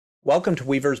Welcome to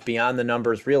Weaver's Beyond the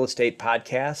Numbers Real Estate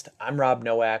Podcast. I'm Rob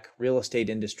Nowak, real estate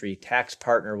industry tax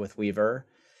partner with Weaver.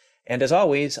 And as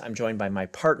always, I'm joined by my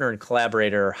partner and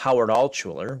collaborator, Howard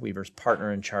Altschuler, Weaver's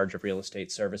partner in charge of real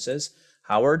estate services.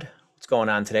 Howard, what's going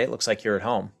on today? It looks like you're at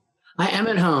home. I am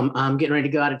at home. I'm getting ready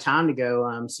to go out of town to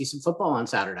go see some football on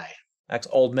Saturday. That's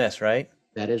Ole Miss, right?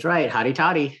 That is right. Hotty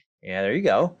toddy. Yeah, there you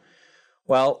go.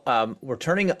 Well, we're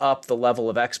turning up the level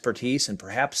of expertise and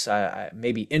perhaps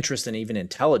maybe interest and even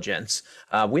intelligence.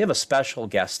 We have a special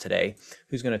guest today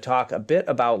who's going to talk a bit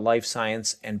about life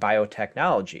science and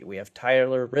biotechnology. We have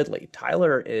Tyler Ridley.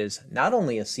 Tyler is not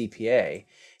only a CPA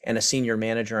and a senior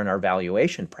manager in our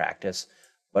valuation practice,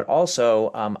 but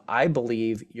also I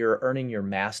believe you're earning your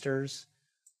master's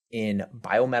in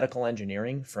biomedical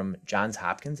engineering from Johns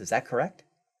Hopkins. Is that correct?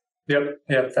 Yep,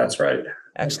 that's right.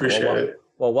 Excellent. I appreciate it.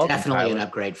 Well, welcome, Definitely Tyler. an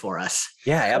upgrade for us.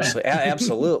 Yeah, absolutely.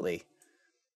 Absolutely.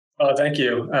 Oh, thank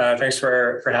you. Thanks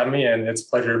for having me. And it's a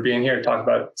pleasure being here to talk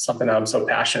about something I'm so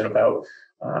passionate about.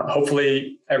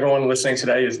 Hopefully everyone listening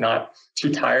today is not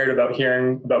too tired about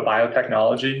hearing about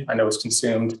biotechnology. I know it's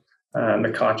consumed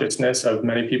the consciousness of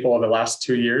many people over the last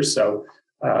 2 years. So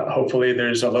hopefully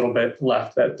there's a little bit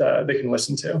left that they can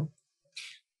listen to.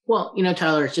 Well,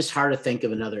 Tyler, it's just hard to think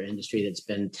of another industry that's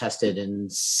been tested in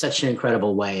such an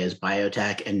incredible way as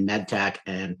biotech and medtech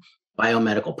and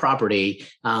biomedical property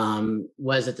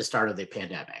was at the start of the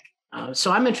pandemic.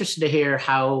 So I'm interested to hear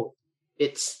how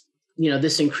it's,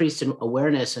 this increased in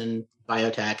awareness in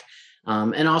biotech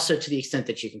and also to the extent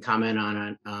that you can comment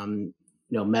on,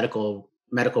 medical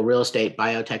real estate,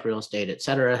 biotech real estate, et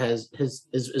cetera,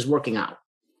 is working out.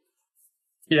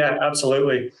 Yeah,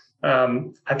 absolutely.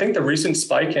 I think the recent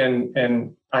spike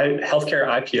in healthcare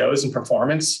IPOs and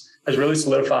performance has really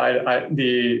solidified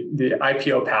the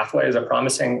IPO pathway as a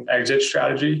promising exit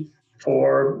strategy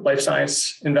for life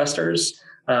science investors.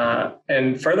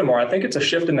 And furthermore, I think it's a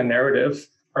shift in the narrative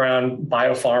around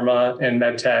biopharma and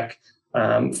medtech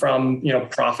from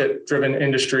profit-driven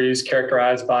industries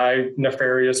characterized by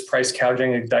nefarious price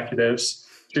gouging executives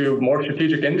to more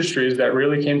strategic industries that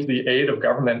really came to the aid of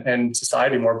government and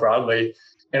society more broadly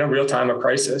in a real time of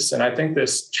crisis. And I think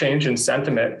this change in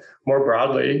sentiment more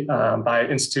broadly by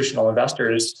institutional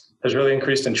investors has really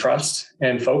increased in trust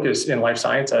and focus in life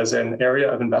science as an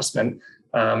area of investment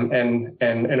and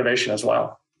innovation as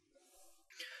well.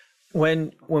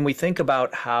 When we think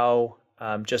about how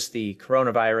just the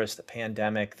coronavirus, the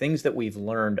pandemic, things that we've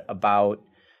learned about,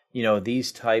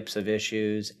 these types of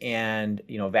issues and,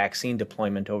 vaccine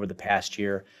deployment over the past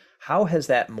year, how has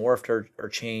that morphed or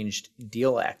changed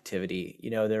deal activity?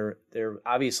 There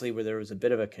obviously where there was a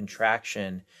bit of a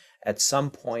contraction at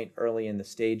some point early in the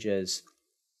stages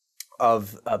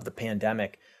of the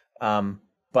pandemic,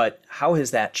 but how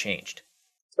has that changed?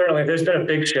 Certainly, there's been a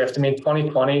big shift.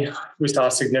 2020, we saw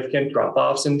significant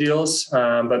drop-offs in deals,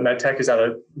 but MedTech is at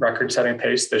a record-setting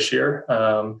pace this year.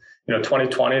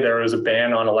 2020, there was a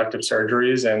ban on elective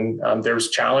surgeries, and there was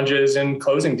challenges in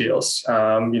closing deals.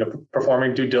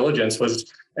 Performing due diligence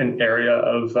was an area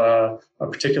of a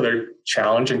particular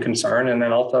challenge and concern, and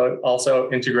then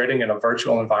also integrating in a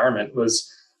virtual environment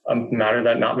was a matter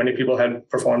that not many people had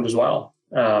performed as well.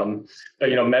 But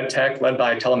medtech, led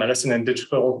by telemedicine and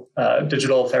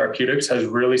digital therapeutics, has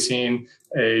really seen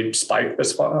a spike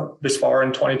this far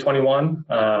in 2021.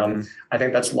 I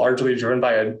think that's largely driven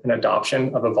by an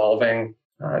adoption of evolving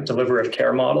delivery of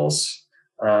care models.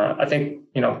 I think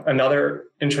another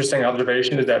interesting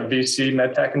observation is that VC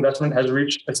medtech investment has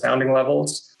reached astounding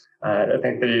levels. I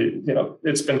think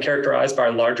it's been characterized by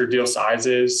larger deal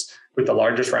sizes, with the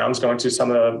largest rounds going to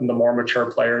some of the more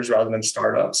mature players rather than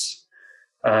startups.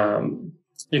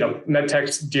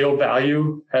 MedTech's deal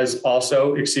value has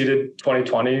also exceeded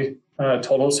 2020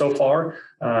 total so far,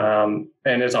 and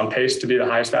is on pace to be the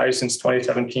highest value since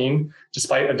 2017,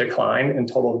 despite a decline in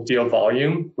total deal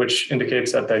volume, which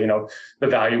indicates that the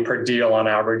value per deal on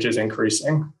average is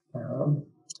increasing.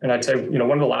 And I'd say,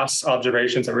 one of the last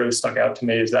observations that really stuck out to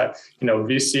me is that,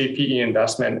 VC PE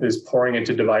investment is pouring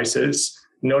into devices,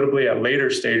 notably at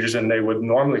later stages than they would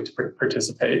normally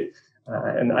participate.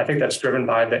 And I think that's driven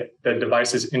by the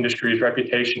devices industry's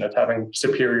reputation of having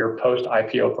superior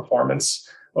post-IPO performance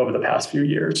over the past few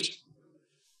years.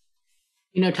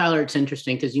 Tyler, it's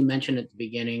interesting because you mentioned at the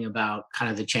beginning about kind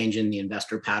of the change in the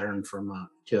investor pattern from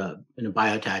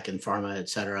biotech and pharma, et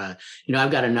cetera.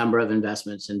 I've got a number of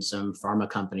investments in some pharma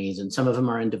companies, and some of them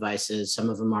are in devices, some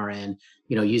of them are in,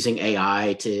 using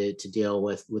AI to deal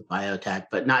with biotech,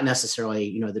 but not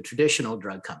necessarily, the traditional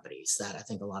drug companies that I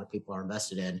think a lot of people are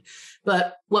invested in.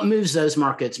 But what moves those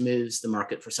markets moves the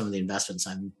market for some of the investments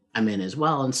I'm in as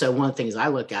well. And so one of the things I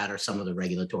look at are some of the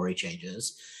regulatory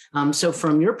changes. So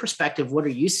from your perspective, what are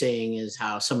you seeing is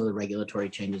how some of the regulatory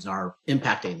changes are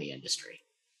impacting the industry?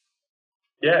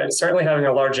 Yeah, it's certainly having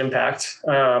a large impact.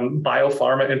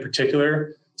 Biopharma in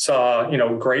particular saw,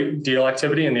 great deal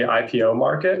activity in the IPO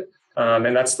market.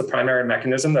 And that's the primary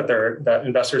mechanism that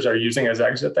investors are using as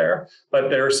exit there. But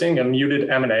they're seeing a muted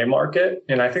M&A market.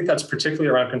 And I think that's particularly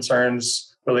around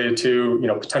concerns related to,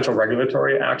 potential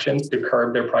regulatory actions to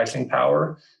curb their pricing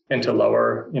power and to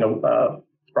lower,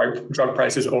 drug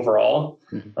prices overall.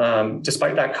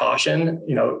 Despite that caution,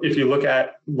 if you look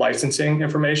at licensing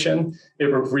information, it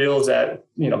reveals that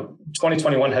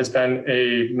 2021 has been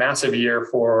a massive year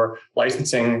for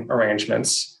licensing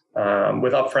arrangements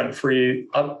with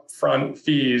upfront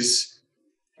fees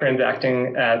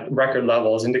transacting at record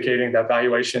levels, indicating that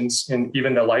valuations in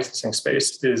even the licensing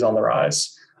space is on the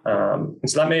rise. And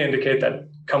so that may indicate that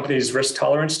companies' risk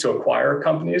tolerance to acquire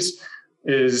companies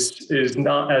is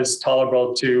not as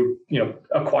tolerable to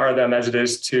acquire them as it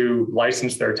is to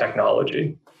license their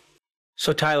technology.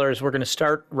 So Tyler, as we're going to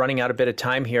start running out a bit of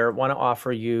time here, I want to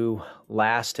offer you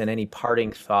last and any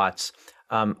parting thoughts.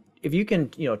 If you can,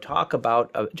 talk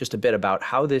about just a bit about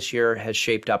how this year has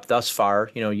shaped up thus far.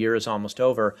 Year is almost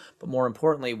over, but more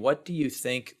importantly, what do you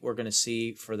think we're going to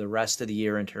see for the rest of the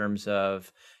year in terms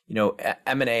of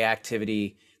M&A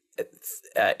activity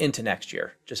into next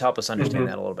year? Just help us understand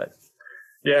that a little bit.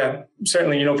 Yeah,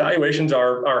 certainly. Valuations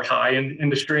are high in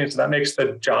industry, and so that makes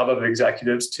the job of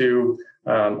executives to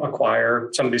acquire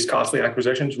some of these costly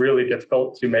acquisitions really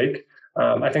difficult to make.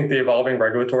 I think the evolving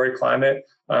regulatory climate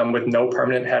with no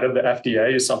permanent head of the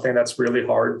FDA is something that's really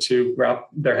hard to wrap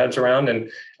their heads around. And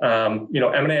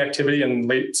M&A activity in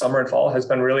late summer and fall has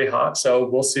been really hot, so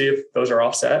we'll see if those are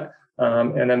offset.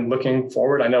 And then looking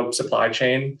forward, I know supply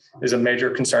chain is a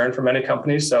major concern for many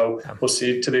companies, so we'll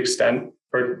see to the extent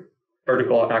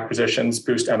vertical acquisitions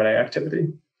boost M&A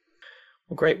activity.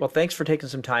 Well, great. Well, thanks for taking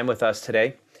some time with us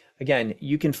today. Again,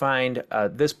 you can find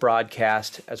this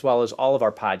broadcast as well as all of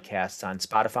our podcasts on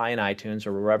Spotify and iTunes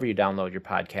or wherever you download your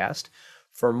podcast.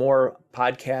 For more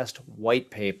podcast white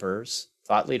papers,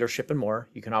 thought leadership, and more,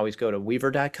 you can always go to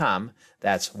weaver.com.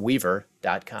 That's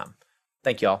weaver.com.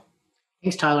 Thank you all.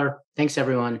 Thanks, Tyler. Thanks,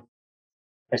 everyone.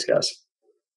 Thanks, guys.